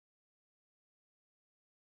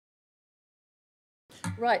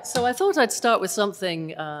Right, so I thought I'd start with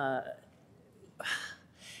something.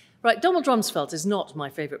 Right, Donald Rumsfeld is not my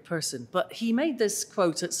favorite person, but he made this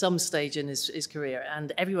quote at some stage in his career,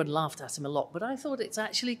 and everyone laughed at him a lot. But I thought it's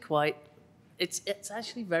actually it's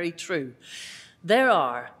actually very true. There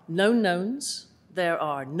are known knowns, there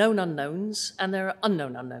are known unknowns, and there are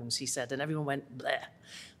unknown unknowns, he said, and everyone went, bleh.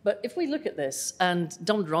 But if we look at this, and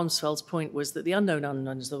Donald Rumsfeld's point was that the unknown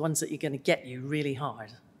unknowns are the ones that you're going to get you really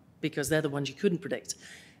hard, because they're the ones you couldn't predict.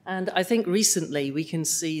 And I think recently we can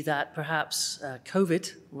see that perhaps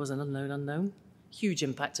COVID was an unknown unknown, huge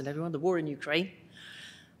impact on everyone, the war in Ukraine.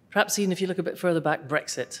 Perhaps even if you look a bit further back,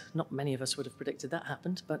 Brexit. Not many of us would have predicted that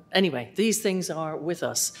happened. But anyway, these things are with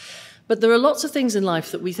us. But there are lots of things in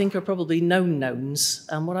life that we think are probably known knowns.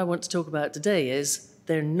 And what I want to talk about today is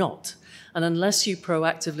they're not. And unless you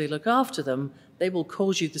proactively look after them, they will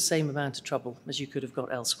cause you the same amount of trouble as you could have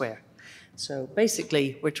got elsewhere. So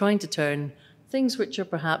basically, we're trying to turn things which are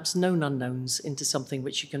perhaps known unknowns into something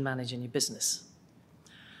which you can manage in your business.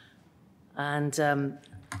 And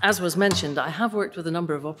as was mentioned, I have worked with a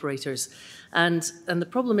number of operators, and the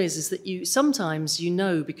problem is that you sometimes you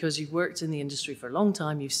know, because you've worked in the industry for a long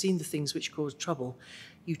time, you've seen the things which cause trouble.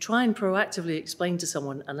 You try and proactively explain to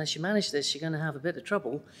someone, unless you manage this, you're going to have a bit of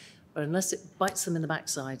trouble, but unless it bites them in the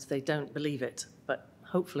backside, they don't believe it. But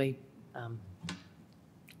hopefully,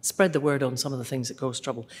 spread the word on some of the things that cause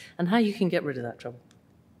trouble and how you can get rid of that trouble.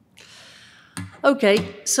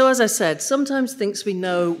 Okay, so as I said, sometimes things we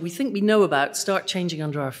think we know about start changing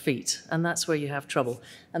under our feet, and that's where you have trouble.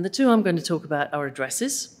 And the two I'm going to talk about are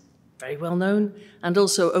addresses, very well known, and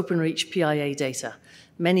also OpenReach PIA data.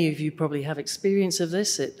 Many of you probably have experience of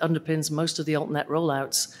this. It underpins most of the AltNet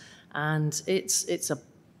rollouts, and it's a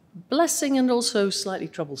blessing and also slightly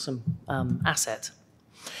troublesome asset.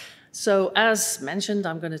 So as mentioned,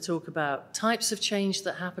 I'm going to talk about types of change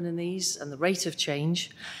that happen in these and the rate of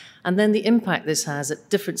change, and then the impact this has at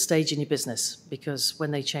different stage in your business, because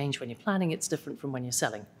when they change when you're planning, it's different from when you're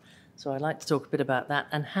selling. So I'd like to talk a bit about that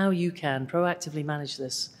and how you can proactively manage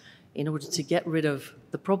this in order to get rid of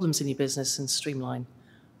the problems in your business and streamline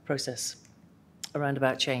the process around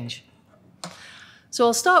about change. So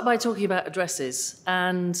I'll start by talking about addresses,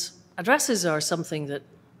 and addresses are something that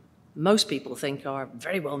most people think are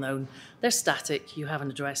very well known. They're static. You have an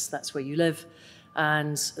address, that's where you live.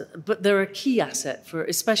 But they're a key asset,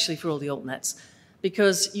 especially for all the altnets,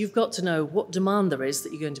 because you've got to know what demand there is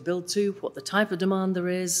that you're going to build to, what the type of demand there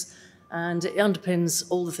is, and it underpins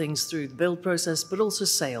all the things through the build process, but also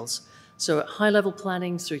sales. So at high-level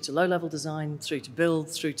planning, through to low-level design, through to build,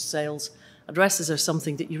 through to sales, addresses are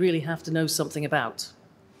something that you really have to know something about.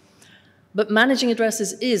 But managing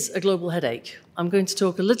addresses is a global headache. I'm going to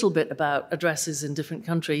talk a little bit about addresses in different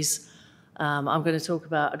countries. I'm going to talk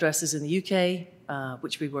about addresses in the UK,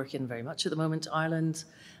 which we work in very much at the moment, Ireland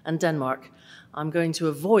and Denmark. I'm going to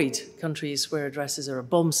avoid countries where addresses are a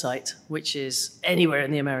bomb site, which is anywhere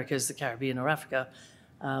in the Americas, the Caribbean or Africa.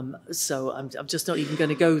 So I'm just not even going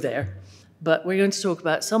to go there. But we're going to talk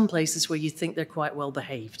about some places where you think they're quite well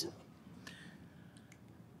behaved.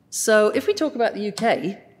 So if we talk about the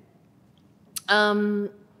UK,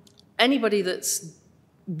 anybody that's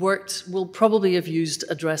worked will probably have used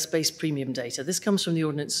address-based premium data. This comes from the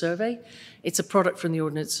Ordnance Survey. It's a product from the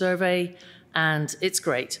Ordnance Survey, and it's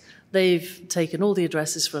great. They've taken all the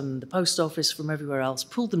addresses from the post office, from everywhere else,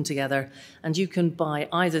 pulled them together, and you can buy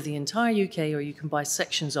either the entire UK or you can buy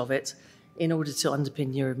sections of it in order to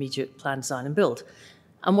underpin your immediate plan, design, and build.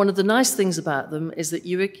 And one of the nice things about them is that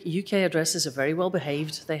UK addresses are very well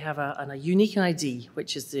behaved. They have a unique ID,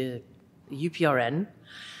 which is the UPRN,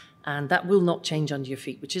 and that will not change under your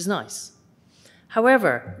feet, which is nice.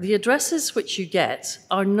 However, the addresses which you get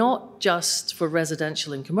are not just for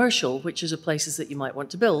residential and commercial, which are the places that you might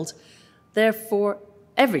want to build. They're for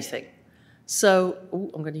everything. So,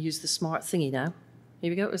 I'm going to use the smart thingy now.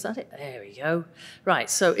 Here we go. Is that it? There we go. Right.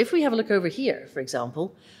 So if we have a look over here, for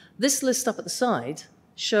example, this list up at the side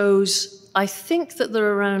shows, I think that there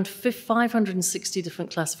are around 560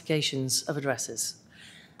 different classifications of addresses.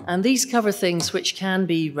 And these cover things which can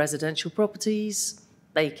be residential properties,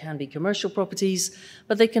 they can be commercial properties,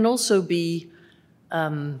 but they can also be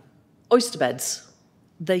oyster beds,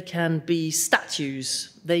 they can be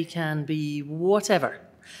statues, they can be whatever.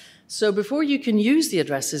 So before you can use the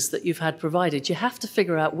addresses that you've had provided, you have to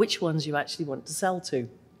figure out which ones you actually want to sell to.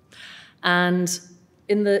 And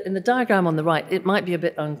in the diagram on the right, it might be a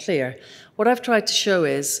bit unclear. What I've tried to show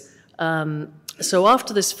is, so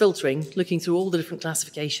after this filtering, looking through all the different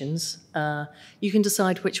classifications, you can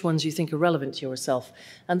decide which ones you think are relevant to yourself.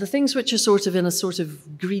 And the things which are sort of in a sort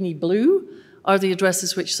of greeny blue are the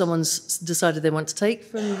addresses which someone's decided they want to take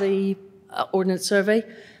from the Ordnance Survey.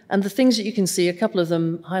 And the things that you can see, a couple of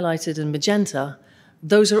them highlighted in magenta,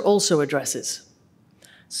 those are also addresses.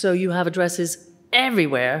 So you have addresses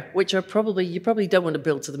everywhere, which are probably, you probably don't want to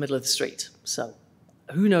build to the middle of the street. So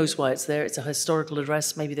who knows why it's there? It's a historical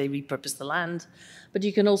address. Maybe they repurposed the land. But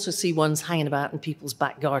you can also see ones hanging about in people's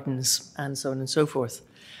back gardens and so on and so forth.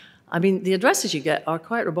 I mean, the addresses you get are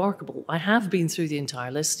quite remarkable. I have been through the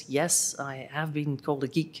entire list. Yes, I have been called a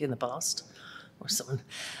geek in the past, or someone.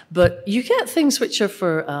 But you get things which are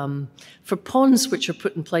for ponds which are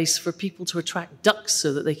put in place for people to attract ducks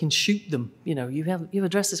so that they can shoot them. You know, you have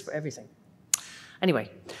addresses for everything. Anyway,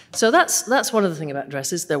 so that's one of the things about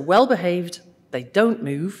addresses. They're well behaved, they don't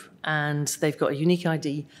move, and they've got a unique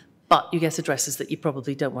ID, but you get addresses that you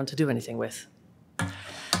probably don't want to do anything with.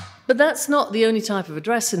 But that's not the only type of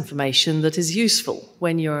address information that is useful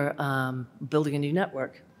when you're building a new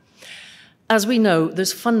network. As we know,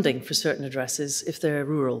 there's funding for certain addresses if they're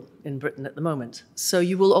rural in Britain at the moment. So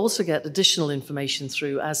you will also get additional information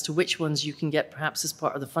through as to which ones you can get perhaps as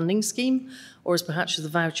part of the funding scheme or as perhaps the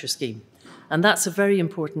voucher scheme. And that's a very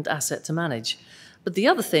important asset to manage. But the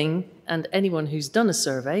other thing, and anyone who's done a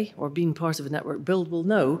survey or been part of a network build will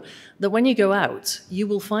know, that when you go out, you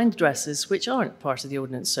will find addresses which aren't part of the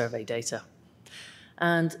Ordnance Survey data.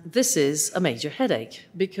 And this is a major headache,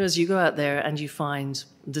 because you go out there and you find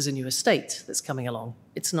there's a new estate that's coming along.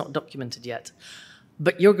 It's not documented yet,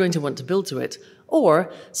 but you're going to want to build to it.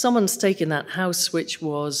 Or someone's taken that house, which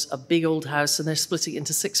was a big old house, and they're splitting it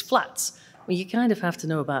into 6 flats. Well, you kind of have to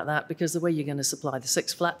know about that, because the way you're going to supply the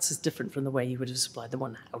 6 flats is different from the way you would have supplied the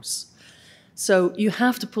 1 house. So you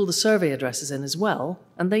have to pull the survey addresses in as well,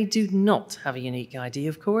 and they do not have a unique ID,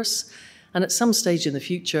 of course. And at some stage in the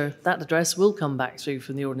future, that address will come back through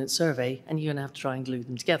from the Ordnance Survey, and you're going to have to try and glue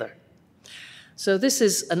them together. So this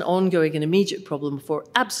is an ongoing and immediate problem for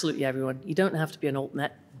absolutely everyone. You don't have to be an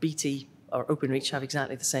AltNet, BT, or OpenReach to have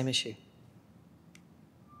exactly the same issue.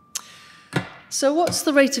 So what's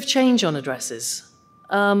the rate of change on addresses?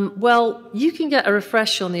 Well, you can get a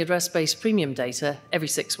refresh on the address-based premium data every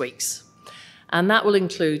 6 weeks. And that will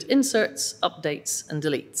include inserts, updates, and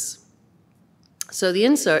deletes. So the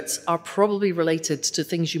inserts are probably related to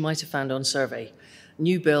things you might have found on survey.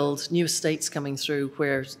 New build, new estates coming through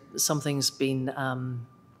where something's been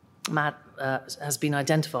has been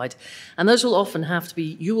identified. And those will often have to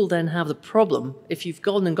be, you will then have the problem if you've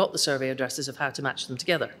gone and got the survey addresses of how to match them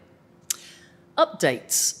together.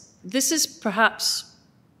 Updates. This is perhaps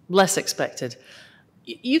less expected.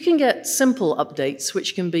 You can get simple updates,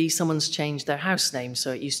 which can be someone's changed their house name.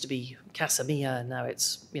 So it used to be Casamia, and now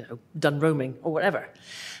it's, you know, done roaming or whatever.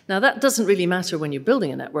 Now, that doesn't really matter when you're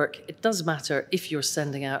building a network. It does matter if you're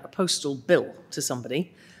sending out a postal bill to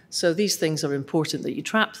somebody. So these things are important that you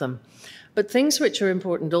trap them. But things which are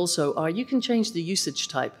important also are you can change the usage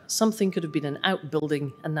type. Something could have been an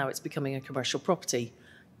outbuilding, and now it's becoming a commercial property.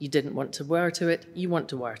 You didn't want to wire to it, you want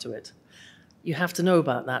to wire to it. You have to know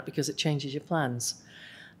about that because it changes your plans.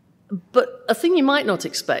 But a thing you might not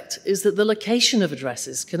expect is that the location of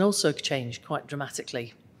addresses can also change quite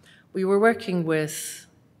dramatically. We were working with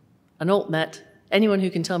an AltNet. Anyone who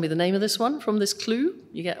can tell me the name of this one from this clue,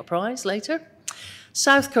 you get a prize later.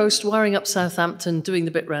 South Coast, wiring up Southampton, doing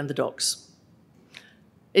the bit round the docks.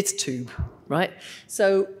 It's tube, right?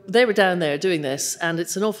 So they were down there doing this, and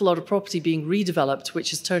it's an awful lot of property being redeveloped,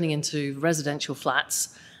 which is turning into residential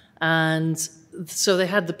flats. And so they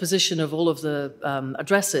had the position of all of the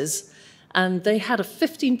addresses, and they had a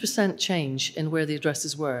 15% change in where the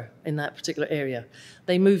addresses were in that particular area.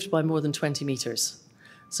 They moved by more than 20 meters.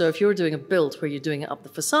 So if you're doing a build where you're doing it up the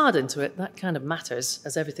facade into it, that kind of matters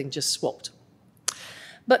as everything just swapped.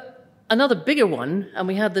 But another bigger one, and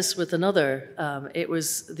we had this with another, it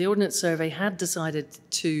was the Ordnance Survey had decided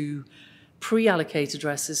to pre-allocate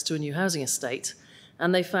addresses to a new housing estate,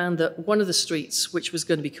 and they found that one of the streets, which was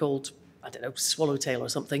going to be called, I don't know, Swallowtail or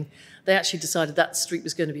something, they actually decided that street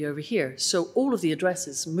was going to be over here. So all of the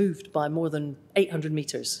addresses moved by more than 800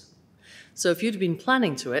 meters. So if you'd been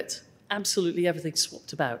planning to it, absolutely everything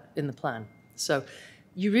swapped about in the plan. So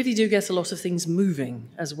you really do get a lot of things moving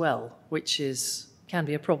as well, which can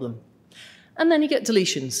be a problem. And then you get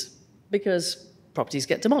deletions, because properties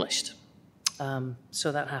get demolished.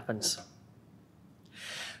 So that happens.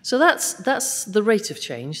 So that's the rate of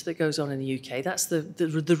change that goes on in the UK. That's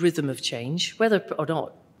the rhythm of change. Whether or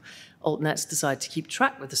not AltNets decide to keep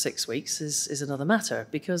track with the 6 weeks is another matter,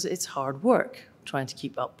 because it's hard work trying to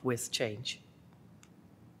keep up with change.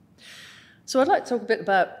 So I'd like to talk a bit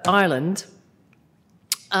about Ireland.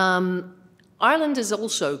 Ireland is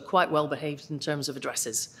also quite well behaved in terms of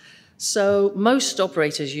addresses. So most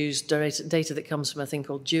operators use data that comes from a thing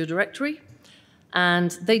called geodirectory.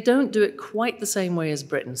 And they don't do it quite the same way as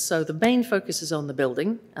Britain. So the main focus is on the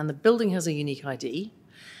building, and the building has a unique ID.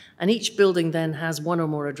 And each building then has one or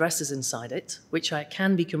more addresses inside it, which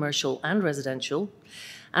can be commercial and residential.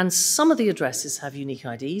 And some of the addresses have unique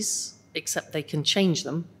IDs, except they can change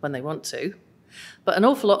them when they want to. But an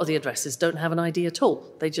awful lot of the addresses don't have an ID at all.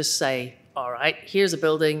 They just say, all right, here's a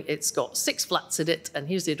building, it's got 6 flats in it, and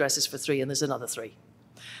here's the addresses for 3, and there's another 3.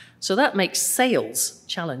 So that makes sales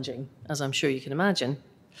challenging, as I'm sure you can imagine.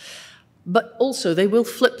 But also, they will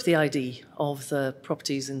flip the ID of the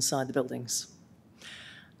properties inside the buildings.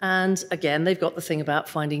 And again, they've got the thing about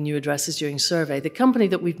finding new addresses during survey. The company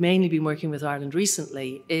that we've mainly been working with Ireland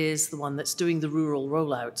recently is the one that's doing the rural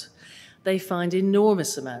rollout. They find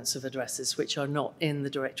enormous amounts of addresses which are not in the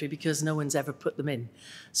directory because no one's ever put them in.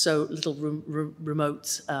 So little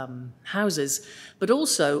remote houses. But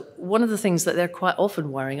also, one of the things that they're quite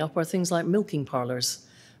often wiring up are things like milking parlours,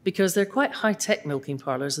 because they're quite high-tech milking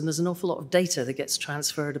parlours, and there's an awful lot of data that gets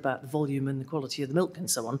transferred about the volume and the quality of the milk and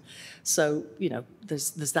so on. So, you know,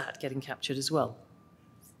 there's that getting captured as well.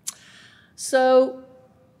 So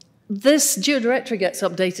this geodirectory gets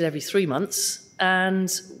updated every 3 months.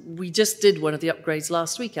 And we just did one of the upgrades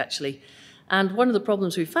last week, actually. And one of the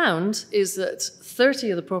problems we found is that 30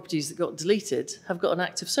 of the properties that got deleted have got an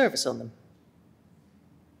active service on them.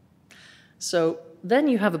 So then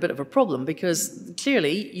you have a bit of a problem, because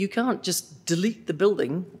clearly you can't just delete the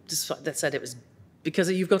building that said it was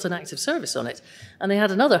because you've got an active service on it. And they had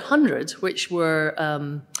another 100, which were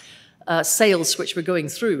sales which were going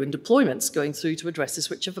through and deployments going through to addresses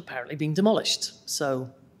which have apparently been demolished. So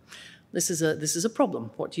this is a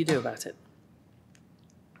problem. What do you do about it?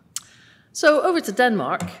 So over to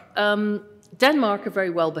Denmark. Denmark are very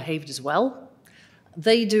well behaved as well.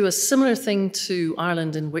 They do a similar thing to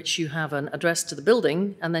Ireland, in which you have an address to the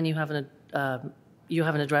building, and then you have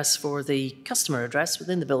an address for the customer address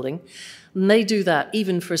within the building. And they do that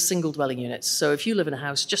even for single dwelling units. So if you live in a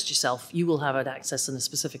house just yourself, you will have access in a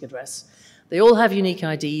specific address. They all have unique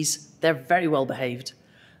IDs. They're very well behaved.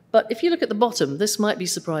 But if you look at the bottom, this might be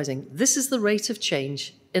surprising. This is the rate of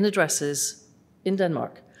change in addresses in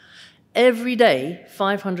Denmark. Every day,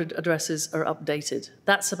 500 addresses are updated.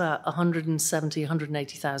 That's about 170,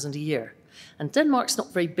 180,000 a year. And Denmark's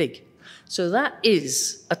not very big. So that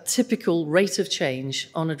is a typical rate of change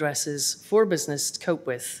on addresses for a business to cope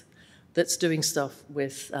with that's doing stuff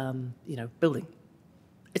with, building.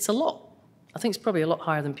 It's a lot. I think it's probably a lot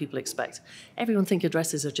higher than people expect. Everyone thinks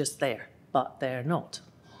addresses are just there, but they're not.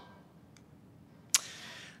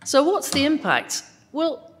 So what's the impact?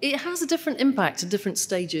 Well, it has a different impact at different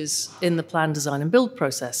stages in the plan, design, and build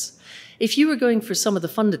process. If you were going for some of the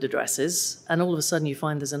funded addresses, and all of a sudden you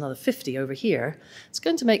find there's another 50 over here, it's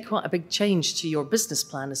going to make quite a big change to your business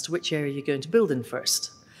plan as to which area you're going to build in first.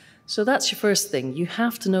 So that's your first thing. You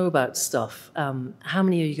have to know about stuff. How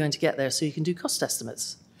many are you going to get there, so you can do cost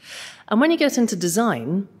estimates? And when you get into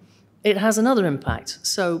design, it has another impact.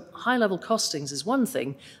 So high-level costings is one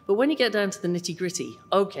thing, but when you get down to the nitty-gritty,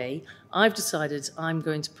 okay, I've decided I'm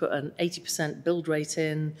going to put an 80% build rate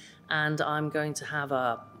in, and I'm going to have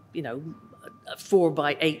a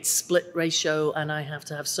 4:8 split ratio, and I have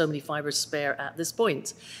to have so many fibres spare at this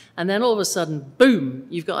point. And then all of a sudden, boom,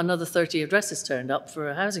 you've got another 30 addresses turned up for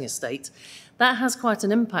a housing estate. That has quite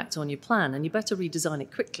an impact on your plan, and you better redesign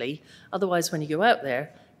it quickly. Otherwise, when you go out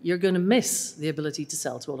there, you're going to miss the ability to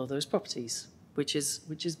sell to all of those properties, which is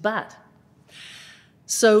bad.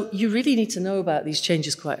 So you really need to know about these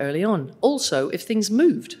changes quite early on. Also, if things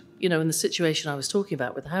moved, in the situation I was talking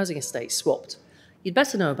about with the housing estate swapped, you'd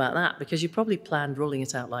better know about that, because you probably planned rolling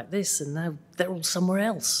it out like this, and now they're all somewhere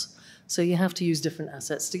else. So you have to use different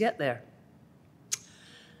assets to get there.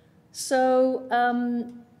 So,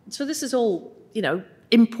 so this is all,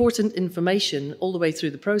 important information all the way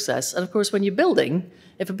through the process. And of course, when you're building,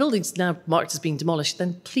 if a building's now marked as being demolished,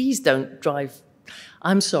 then please don't drive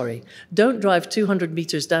 200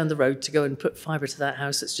 meters down the road to go and put fibre to that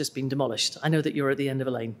house that's just been demolished. I know that you're at the end of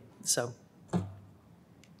a lane, so.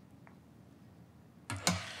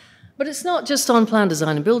 But it's not just on plan,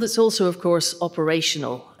 design, and build, it's also, of course,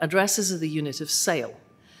 operational. Addresses are the unit of sale.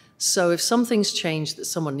 So if something's changed that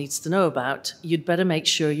someone needs to know about, you'd better make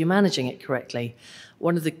sure you're managing it correctly.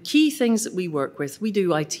 One of the key things that we work with, we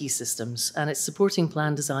do IT systems, and it's supporting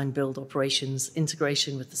plan, design, build, operations,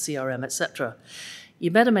 integration with the CRM, etc. You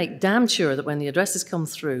better make damn sure that when the addresses come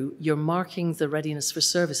through, you're marking the readiness for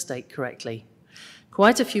service date correctly.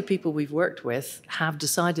 Quite a few people we've worked with have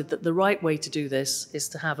decided that the right way to do this is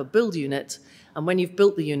to have a build unit, and when you've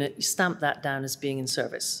built the unit, you stamp that down as being in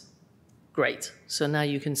service. Great, so now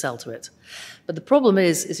you can sell to it. But the problem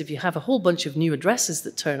is if you have a whole bunch of new addresses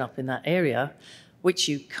that turn up in that area, which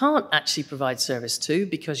you can't actually provide service to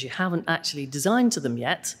because you haven't actually designed to them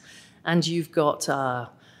yet, and you've got a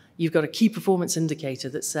key performance indicator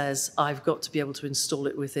that says, I've got to be able to install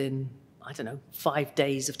it within, I don't know, 5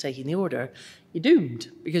 days of taking the order, you're doomed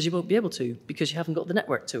because you won't be able to because you haven't got the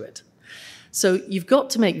network to it. So you've got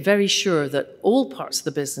to make very sure that all parts of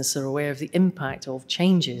the business are aware of the impact of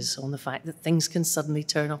changes on the fact that things can suddenly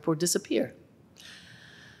turn up or disappear.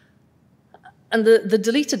 And the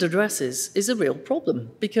deleted addresses is a real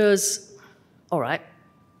problem because, all right,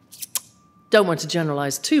 don't want to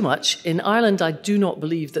generalize too much. In Ireland, I do not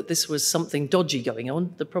believe that this was something dodgy going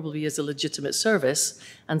on. There probably is a legitimate service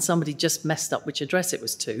and somebody just messed up which address it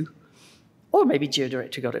was to. Or maybe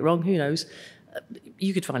GeoDirectory got it wrong, who knows.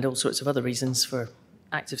 You could find all sorts of other reasons for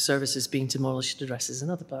active services being demolished addresses in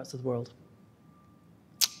other parts of the world.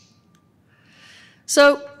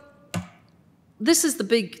 So this is the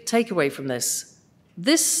big takeaway from this.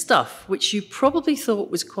 This stuff, which you probably thought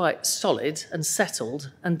was quite solid and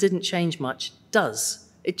settled and didn't change much, does.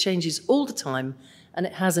 It changes all the time, and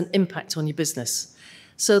it has an impact on your business.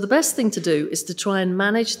 So the best thing to do is to try and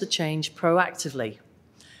manage the change proactively.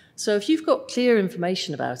 So if you've got clear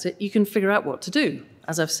information about it, you can figure out what to do.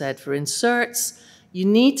 As I've said, for inserts, you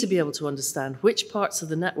need to be able to understand which parts of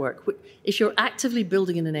the network. If you're actively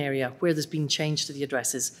building in an area where there's been change to the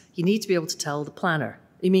addresses, you need to be able to tell the planner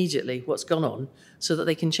immediately what's gone on so that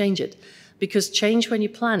they can change it. Because change when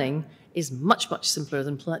you're planning is much, much simpler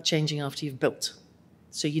than changing after you've built.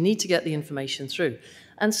 So you need to get the information through.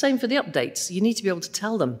 And same for the updates. You need to be able to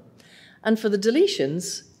tell them. And for the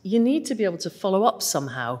deletions, you need to be able to follow up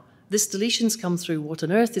somehow. This deletion's come through, what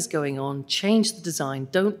on earth is going on, change the design,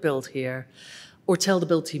 don't build here, or tell the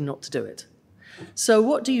build team not to do it. So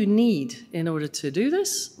what do you need in order to do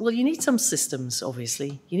this? Well, you need some systems,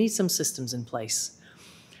 obviously. You need some systems in place.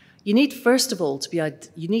 You need, first of all,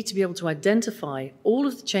 you need to be able to identify all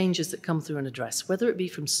of the changes that come through an address, whether it be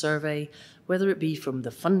from survey, whether it be from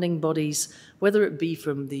the funding bodies, whether it be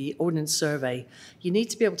from the ordnance survey. You need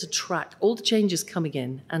to be able to track all the changes coming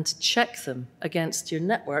in and to check them against your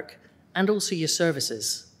network and also your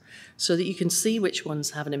services so that you can see which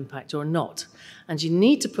ones have an impact or not. And you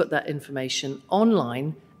need to put that information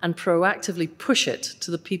online and proactively push it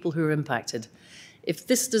to the people who are impacted. If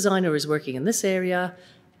this designer is working in this area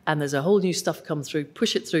and there's a whole new stuff come through,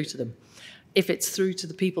 push it through to them. If it's through to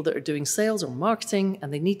the people that are doing sales or marketing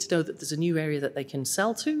and they need to know that there's a new area that they can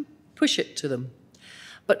sell to, push it to them.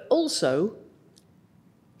 But also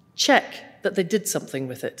check that they did something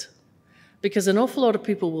with it. Because an awful lot of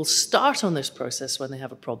people will start on this process when they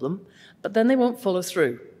have a problem, but then they won't follow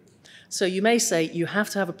through. So you may say you have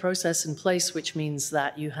to have a process in place, which means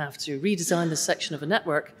that you have to redesign this section of a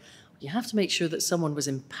network. You have to make sure that someone was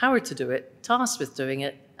empowered to do it, tasked with doing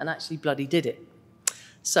it, and actually bloody did it.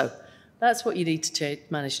 So that's what you need to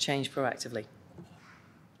manage change proactively.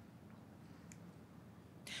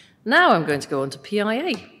 Now I'm going to go on to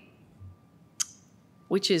PIA,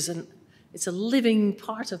 which is it's a living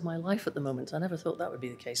part of my life at the moment. I never thought that would be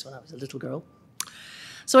the case when I was a little girl.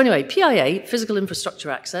 So anyway, PIA, Physical Infrastructure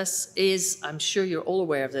Access, is, I'm sure you're all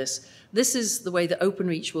aware of this, this is the way that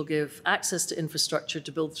Openreach will give access to infrastructure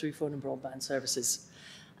to build through phone and broadband services.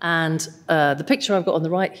 And the picture I've got on the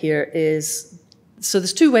right here is, so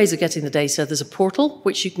there's two ways of getting the data. There's a portal,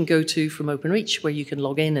 which you can go to from Openreach, where you can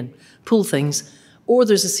log in and pull things, or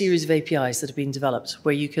there's a series of APIs that have been developed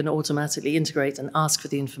where you can automatically integrate and ask for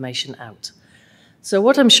the information out. So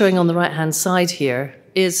what I'm showing on the right-hand side here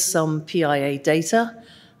is some PIA data.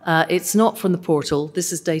 It's not from the portal.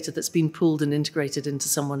 This is data that's been pulled and integrated into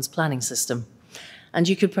someone's planning system. And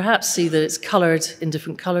you could perhaps see that it's colored in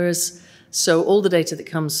different colors. So all the data that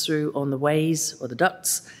comes through on the ways or the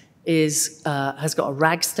ducts has got a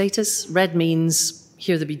RAG status. Red means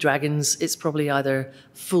here there be dragons. It's probably either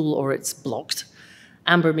full or it's blocked.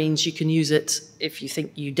 Amber means you can use it if you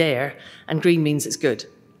think you dare. And green means it's good.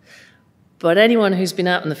 But anyone who's been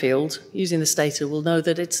out in the field using this data will know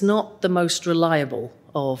that it's not the most reliable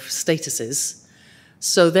of statuses.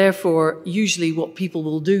 So therefore, usually what people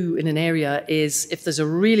will do in an area is, if there's a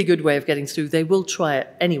really good way of getting through, they will try it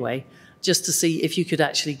anyway, just to see if you could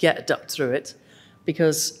actually get a duct through it,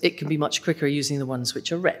 because it can be much quicker using the ones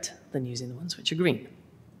which are red than using the ones which are green.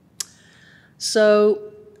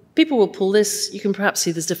 So people will pull this. You can perhaps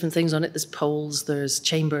see there's different things on it. There's poles, there's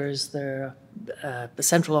chambers, there are the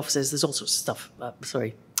central offices, there's all sorts of stuff,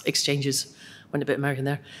 exchanges, Went a bit American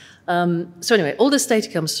there. So anyway, all this data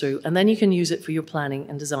comes through, and then you can use it for your planning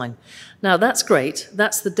and design. Now, that's great.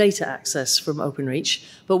 That's the data access from OpenReach.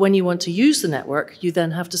 But when you want to use the network, you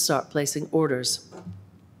then have to start placing orders.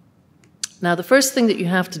 Now, the first thing that you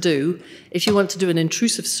have to do, if you want to do an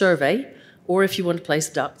intrusive survey, or if you want to place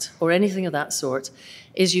a duct, or anything of that sort,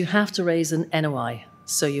 is you have to raise an NOI.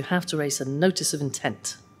 So you have to raise a notice of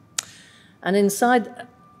intent. And inside,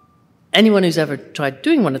 anyone who's ever tried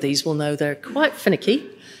doing one of these will know they're quite finicky.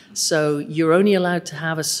 So you're only allowed to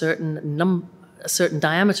have a certain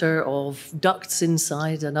diameter of ducts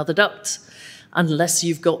inside another duct, unless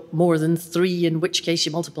you've got more than 3, in which case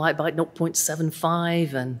you multiply it by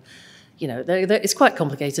 0.75, and you know, it's quite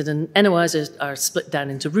complicated. And NOIs are split down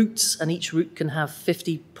into routes, and each route can have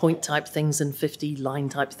 50 point type things and 50 line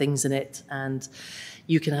type things in it, and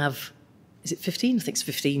you can have, is it 15? I think it's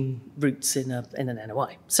 15 routes in an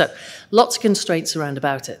NOI. So lots of constraints around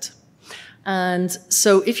about it. And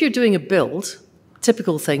so if you're doing a build,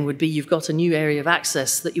 typical thing would be you've got a new area of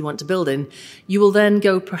access that you want to build in. You will then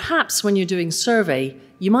go, perhaps when you're doing survey,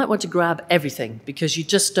 you might want to grab everything because you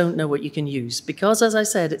just don't know what you can use. Because, as I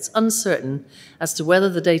said, it's uncertain as to whether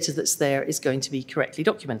the data that's there is going to be correctly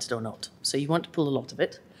documented or not. So you want to pull a lot of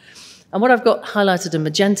it. And what I've got highlighted in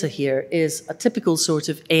magenta here is a typical sort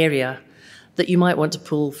of area that you might want to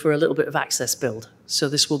pull for a little bit of access build. So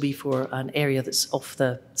this will be for an area that's off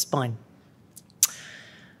the spine.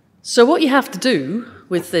 So what you have to do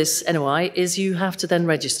with this NOI is you have to then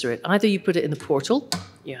register it. Either you put it in the portal,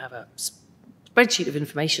 you have a spreadsheet of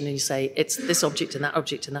information and you say it's this object and that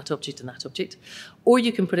object and that object and that object, or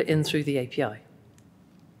you can put it in through the API.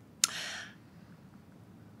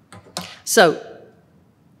 So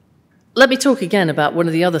let me talk again about one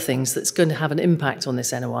of the other things that's going to have an impact on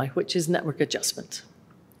this NOI, which is network adjustment.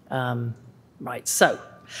 Right, so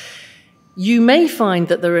you may find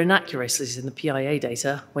that there are inaccuracies in the PIA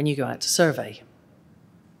data when you go out to survey.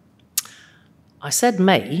 I said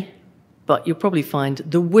may, but you'll probably find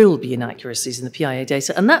there will be inaccuracies in the PIA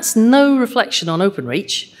data, and that's no reflection on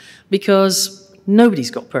OpenReach, because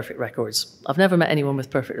nobody's got perfect records. I've never met anyone with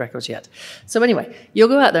perfect records yet. So anyway, you'll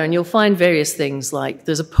go out there and you'll find various things like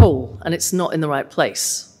there's a pole and it's not in the right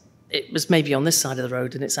place. It was maybe on this side of the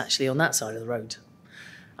road and it's actually on that side of the road.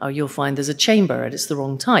 Or you'll find there's a chamber and it's the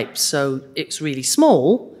wrong type. So it's really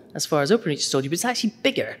small, as far as OpenReach has told you, but it's actually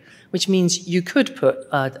bigger, which means you could put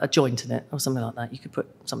a joint in it or something like that. You could put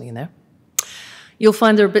something in there. You'll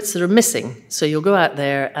find there are bits that are missing. So you'll go out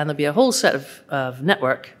there and there'll be a whole set of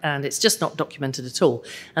network and it's just not documented at all.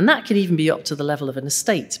 And that can even be up to the level of an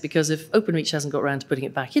estate, because if OpenReach hasn't got around to putting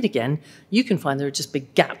it back in again, you can find there are just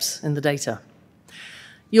big gaps in the data.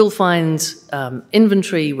 You'll find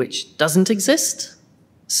inventory which doesn't exist.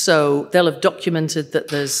 So they'll have documented that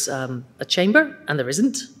there's a chamber, and there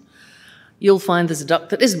isn't. You'll find there's a duct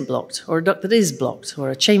that isn't blocked, or a duct that is blocked,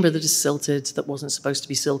 or a chamber that is silted that wasn't supposed to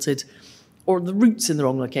be silted, or the route's in the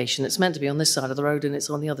wrong location. It's meant to be on this side of the road, and it's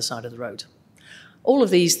on the other side of the road. All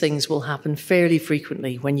of these things will happen fairly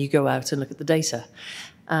frequently when you go out and look at the data.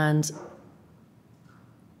 And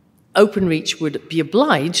OpenReach would be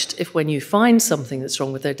obliged if when you find something that's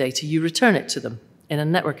wrong with their data, you return it to them in a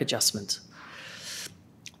network adjustment.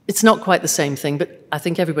 It's not quite the same thing, but I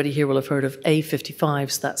think everybody here will have heard of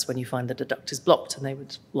A55s. That's when you find that a duct is blocked, and they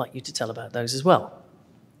would like you to tell about those as well.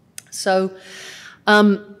 So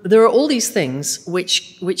there are all these things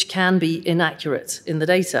which can be inaccurate in the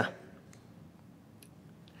data.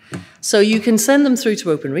 So you can send them through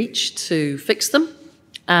to OpenReach to fix them,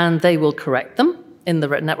 and they will correct them in the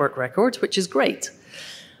network record, which is great.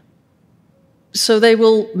 So they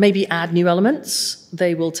will maybe add new elements,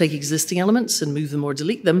 they will take existing elements and move them or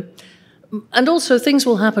delete them. And also things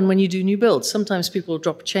will happen when you do new builds. Sometimes people will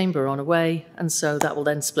drop a chamber on a way, and so that will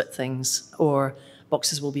then split things, or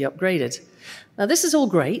boxes will be upgraded. Now this is all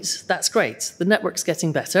great, that's great. The network's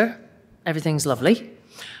getting better, everything's lovely.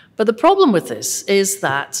 But the problem with this is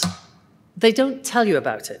that they don't tell you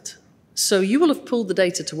about it. So you will have pulled the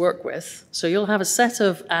data to work with. So you'll have a set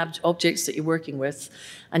of objects that you're working with,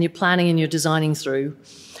 and you're planning and you're designing through.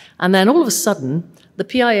 And then all of a sudden, the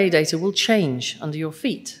PIA data will change under your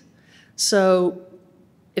feet. So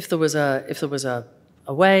if there was a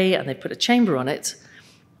way and they put a chamber on it,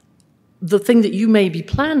 the thing that you maybe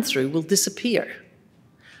planned through will disappear.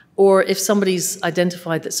 Or if somebody's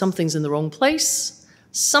identified that something's in the wrong place,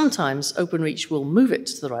 sometimes OpenReach will move it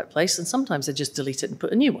to the right place, and sometimes they just delete it and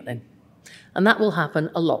put a new one in. And that will happen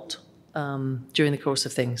a lot during the course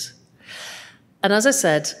of things. And as I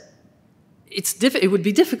said, it would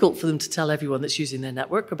be difficult for them to tell everyone that's using their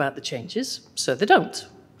network about the changes, so they don't.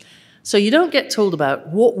 So you don't get told about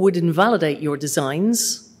what would invalidate your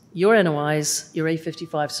designs your NOIs, your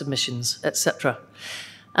A55 submissions, etc.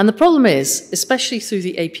 And the problem is, especially through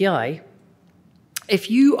the API, if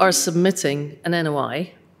you are submitting an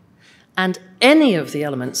NOI and any of the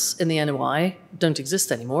elements in the NOI don't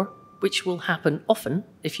exist anymore, which will happen often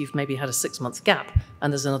if you've maybe had a 6-month gap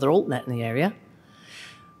and there's another altnet in the area,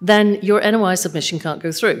 then your NOI submission can't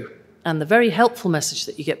go through. And the very helpful message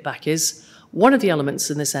that you get back is, one of the elements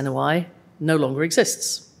in this NOI no longer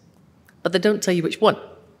exists. But they don't tell you which one.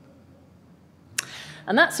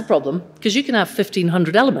 And that's a problem, because you can have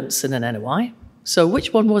 1,500 elements in an NOI. So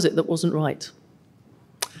which one was it that wasn't right?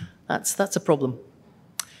 That's a problem.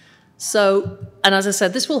 So, and as I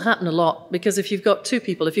said, this will happen a lot, because if you've got two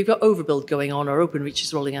people, if you've got overbuild going on or OpenReach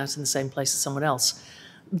is rolling out in the same place as someone else,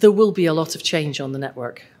 there will be a lot of change on the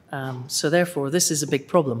network. So therefore, this is a big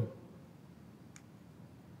problem.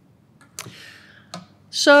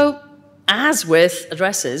 So, as with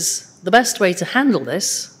addresses, the best way to handle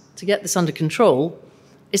this, to get this under control,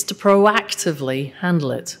 is to proactively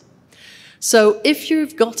handle it. So if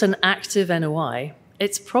you've got an active NOI,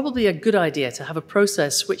 it's probably a good idea to have a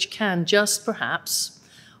process which can just perhaps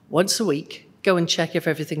once a week go and check if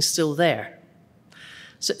everything's still there.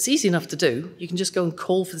 So it's easy enough to do. You can just go and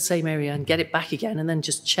call for the same area and get it back again, and then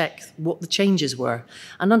just check what the changes were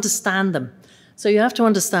and understand them. So you have to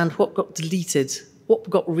understand what got deleted, what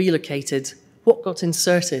got relocated, what got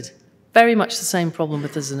inserted. Very much the same problem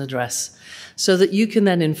with as an address. So that you can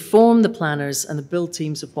then inform the planners and the build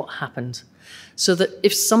teams of what happened. So that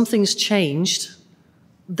if something's changed,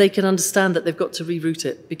 they can understand that they've got to reroute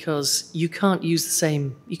it, because you can't use the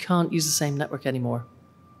same network anymore.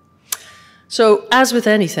 So as with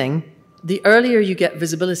anything, the earlier you get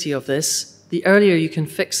visibility of this, the earlier you can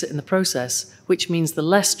fix it in the process, which means the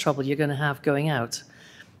less trouble you're going to have going out.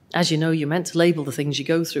 As you know, you're meant to label the things you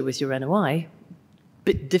go through with your NOI.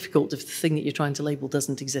 Bit difficult if the thing that you're trying to label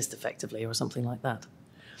doesn't exist effectively or something like that.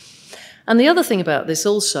 And the other thing about this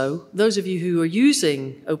also, those of you who are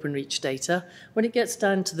using OpenReach data, when it gets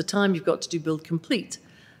down to the time you've got to do build complete,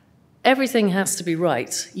 everything has to be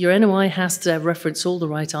right. Your NOI has to reference all the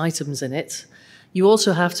right items in it. You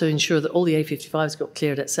also have to ensure that all the A55s got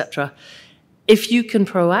cleared, etc. If you can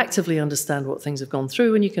proactively understand what things have gone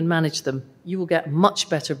through and you can manage them, you will get much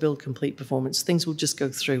better build complete performance. Things will just go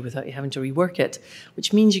through without you having to rework it,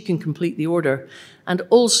 which means you can complete the order. And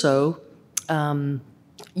also,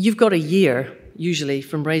 you've got a year, usually,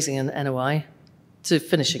 from raising an NOI to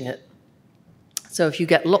finishing it. So if you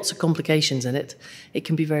get lots of complications in it, it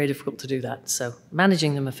can be very difficult to do that. So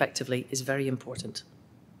managing them effectively is very important.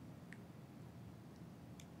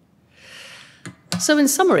 So in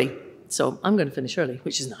summary, so I'm going to finish early,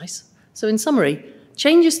 which is nice. So in summary,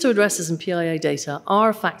 changes to addresses and PIA data are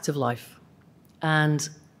a fact of life. And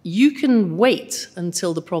you can wait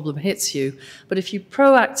until the problem hits you, but if you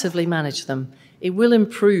proactively manage them, it will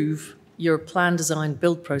improve your plan, design,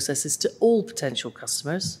 build processes to all potential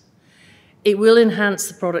customers. It will enhance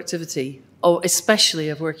the productivity, especially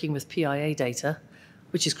of working with PIA data,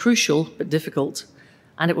 which is crucial but difficult,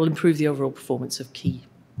 and it will improve the overall performance of key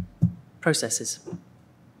processes.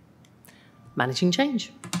 Managing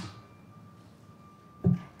change.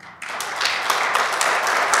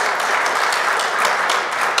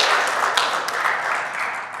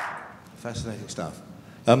 Fascinating stuff.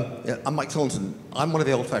 I'm Mike Thornton. I'm one of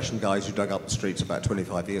the old-fashioned guys who dug up the streets about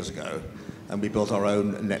 25 years ago, and we built our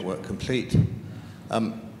own network complete.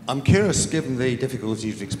 I'm curious, given the difficulties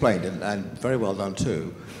you've explained, and very well done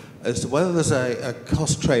too, as to whether there's a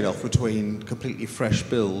cost trade-off between completely fresh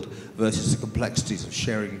build versus the complexities of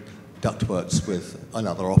sharing ductworks with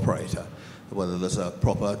another operator, whether there's a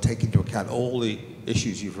proper, take into account all the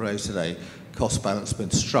issues you've raised today, cost balance been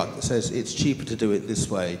struck that says it's cheaper to do it this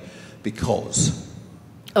way because...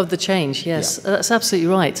 Of the change, yes, yeah. That's absolutely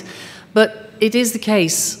right. But it is the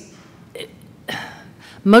case,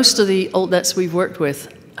 most of the altnets we've worked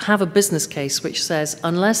with have a business case which says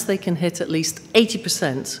unless they can hit at least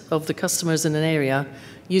 80% of the customers in an area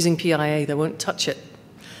using PIA, they won't touch it,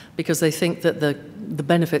 because they think that the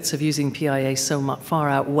benefits of using PIA so much far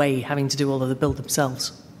outweigh having to do all of the build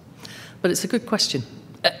themselves. But it's a good question.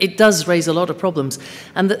 It does raise a lot of problems.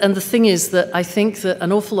 And the thing is that I think that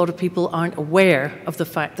an awful lot of people aren't aware of the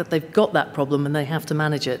fact that they've got that problem and they have to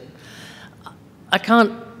manage it. I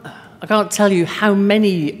can't tell you how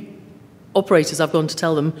many operators I've gone to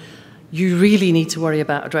tell them, you really need to worry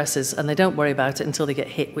about addresses, and they don't worry about it until they get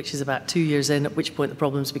hit, which is about 2 years in, at which point the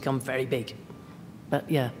problems become very big. But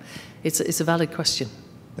yeah, it's a valid question.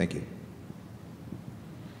 Thank you.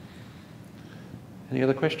 Any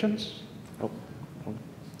other questions? Oh.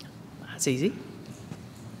 That's easy.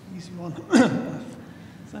 Easy one.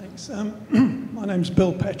 Thanks. My name's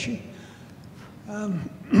Bill Petchy.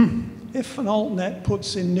 If an altnet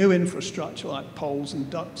puts in new infrastructure like poles and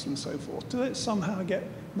ducts and so forth, does it somehow get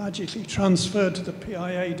magically transferred to the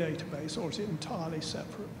PIA database, or is it entirely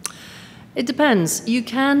separate? It depends. You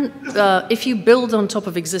can, if you build on top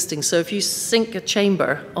of existing, so if you sink a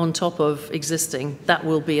chamber on top of existing, that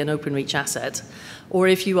will be an OpenReach asset. Or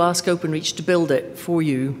if you ask OpenReach to build it for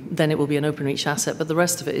you, then it will be an OpenReach asset, but the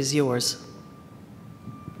rest of it is yours.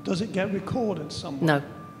 Does it get recorded somewhere? No,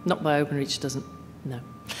 not by OpenReach, it doesn't. No.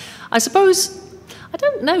 I suppose, I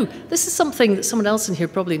don't know. This is something that someone else in here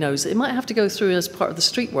probably knows. It might have to go through as part of the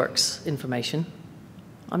Streetworks information.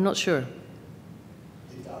 I'm not sure.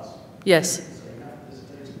 It does. Yes. So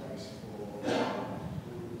there's a database for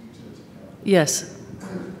utility code. Yes.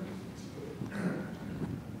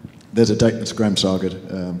 There's a it's Graham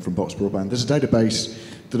Sargard from Box Broadband. There's a database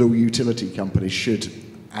that all utility companies should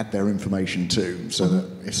add their information to, so that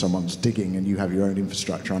if someone's digging and you have your own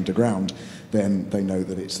infrastructure underground, then they know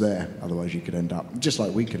that it's there. Otherwise, you could end up, just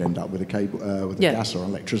like we could end up with a cable, with a gas or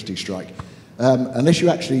electricity strike. Unless you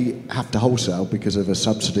actually have to wholesale because of a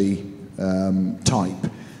subsidy type,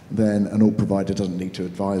 then an alt provider doesn't need to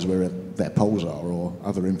advise where their poles are or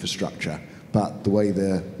other infrastructure. But the way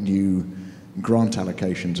the new grant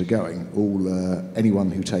allocations are going, anyone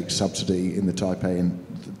who takes subsidy in the Type A and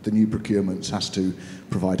the new procurements has to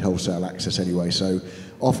provide wholesale access anyway. So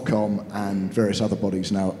Ofcom and various other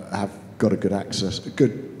bodies now have got a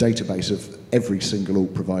good database of every single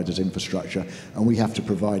alt provider's infrastructure, and we have to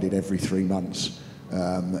provide it every 3 months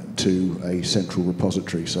to a central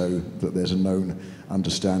repository so that there's a known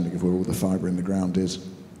understanding of where all the fibre in the ground is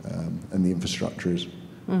and the infrastructure is.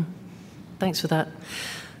 Thanks for that.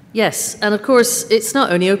 Yes, and of course, it's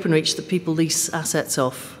not only OpenReach that people lease assets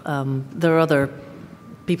off. There are other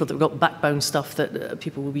people that have got backbone stuff that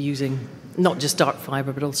people will be using, not just dark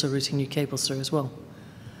fibre, but also routing new cables through as well.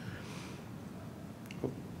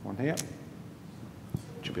 One here.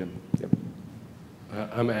 Should be in. Yep.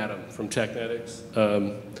 I'm Adam from Technetics.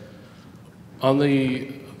 On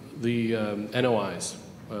the NOIs,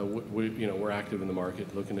 we're active in the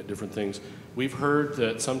market, looking at different things. We've heard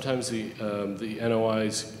that sometimes the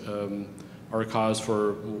NOIs are a cause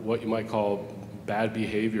for what you might call bad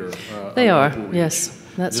behavior. They are, yes,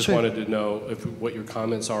 that's just true. wanted to know what your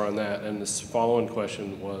comments are on that. And this follow-on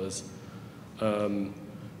question was,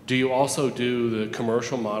 do you also do the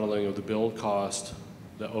commercial modeling of the build cost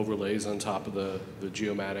that overlays on top of the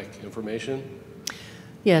geomatic information?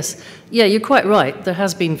 Yes. Yeah, you're quite right. There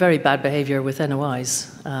has been very bad behaviour with NOIs.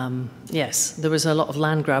 Yes, there was a lot of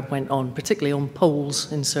land grab went on, particularly on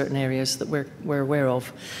poles in certain areas that we're aware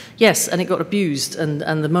of. Yes, and it got abused, and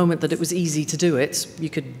the moment that it was easy to do it,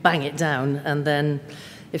 you could bang it down, and then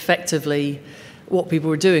effectively what people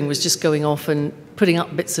were doing was just going off and putting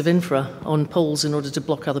up bits of infra on poles in order to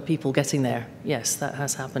block other people getting there. Yes, that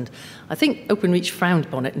has happened. I think OpenReach frowned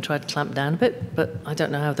upon it and tried to clamp down a bit, but I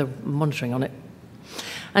don't know how they're monitoring on it.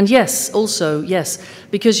 And yes, also, yes,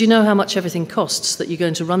 because you know how much everything costs that you're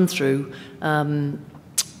going to run through.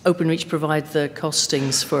 OpenReach provide the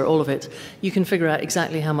costings for all of it. You can figure out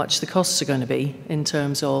exactly how much the costs are going to be in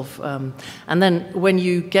terms of, and then when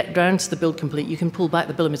you get down to the build complete, you can pull back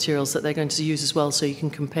the bill of materials that they're going to use as well, so you can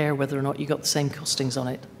compare whether or not you got the same costings on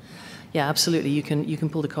it. Yeah, absolutely. You can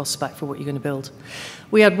pull the costs back for what you're going to build.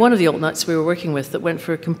 We had one of the altnets we were working with that went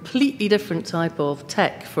for a completely different type of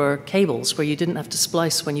tech for cables, where you didn't have to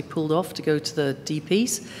splice when you pulled off to go to the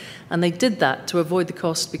DPs. And they did that to avoid the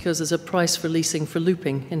cost because there's a price for leasing for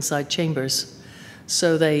looping inside chambers.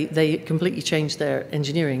 So they completely changed their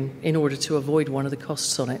engineering in order to avoid one of the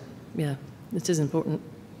costs on it. Yeah, it is important.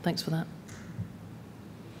 Thanks for that.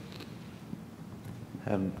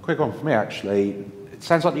 Quick one for me, actually. It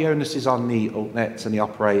sounds like the onus is on the altnets and the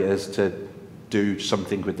operators to do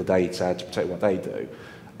something with the data to protect what they do.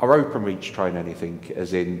 Are OpenReach trying anything,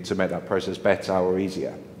 as in to make that process better or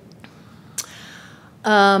easier?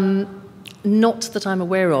 Not that I'm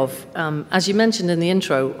aware of. As you mentioned in the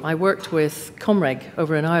intro, I worked with Comreg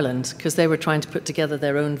over in Ireland because they were trying to put together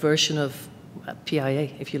their own version of PIA,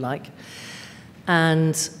 if you like.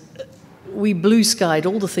 And we blue-skied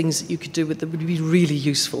all the things that you could do that would be really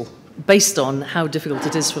useful, based on how difficult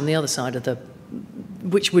it is from the other side of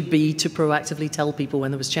which would be to proactively tell people when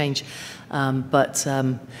there was change. But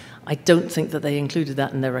I don't think that they included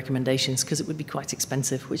that in their recommendations because it would be quite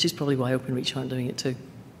expensive, which is probably why OpenReach aren't doing it too.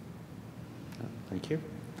 Thank you.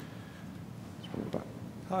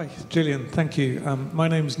 Hi, Gillian, thank you. My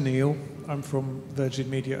name's Neil. I'm from Virgin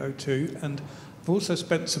Media O2, and I've also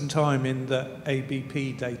spent some time in the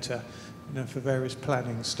ABP data, for various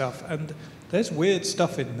planning stuff. And There's weird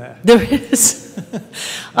stuff in there. There is.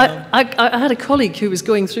 I had a colleague who was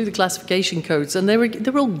going through the classification codes, and they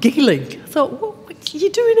were all giggling. I thought, what are you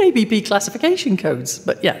doing ABP classification codes?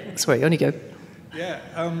 But yeah, sorry, only go.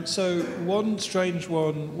 Yeah, so one strange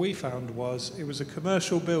one we found was it was a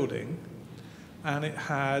commercial building and it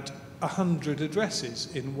had 100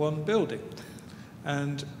 addresses in one building.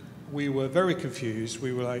 And we were very confused.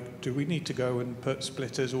 We were like, do we need to go and put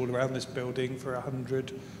splitters all around this building for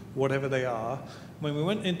 100, whatever they are? When we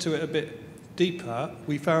went into it a bit deeper,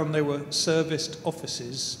 we found they were serviced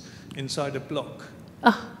offices inside a block.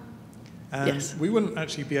 Ah, and yes. we wouldn't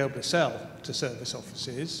actually be able to sell to service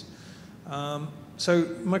offices. So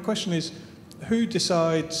my question is, who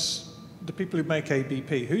decides, the people who make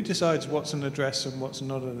ABP, who decides what's an address and what's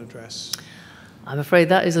not an address? I'm afraid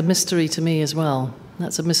that is a mystery to me as well.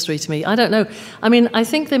 That's a mystery to me. I don't know. I mean, I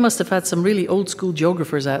think they must have had some really old-school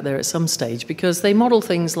geographers out there at some stage, because they model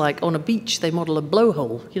things like on a beach, they model a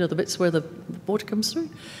blowhole, you know, the bits where the water comes through.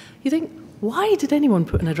 You think, why did anyone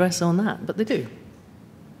put an address on that? But they do.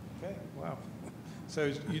 Okay, wow.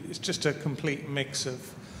 So it's just a complete mix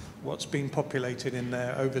of what's been populated in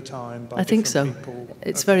there over time by I think so. people.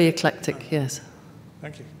 It's very eclectic, yes.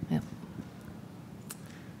 Thank you. Yeah.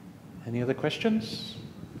 Any other questions?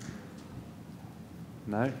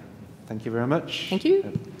 No? Thank you very much. Thank you.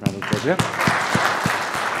 Round of applause, yeah.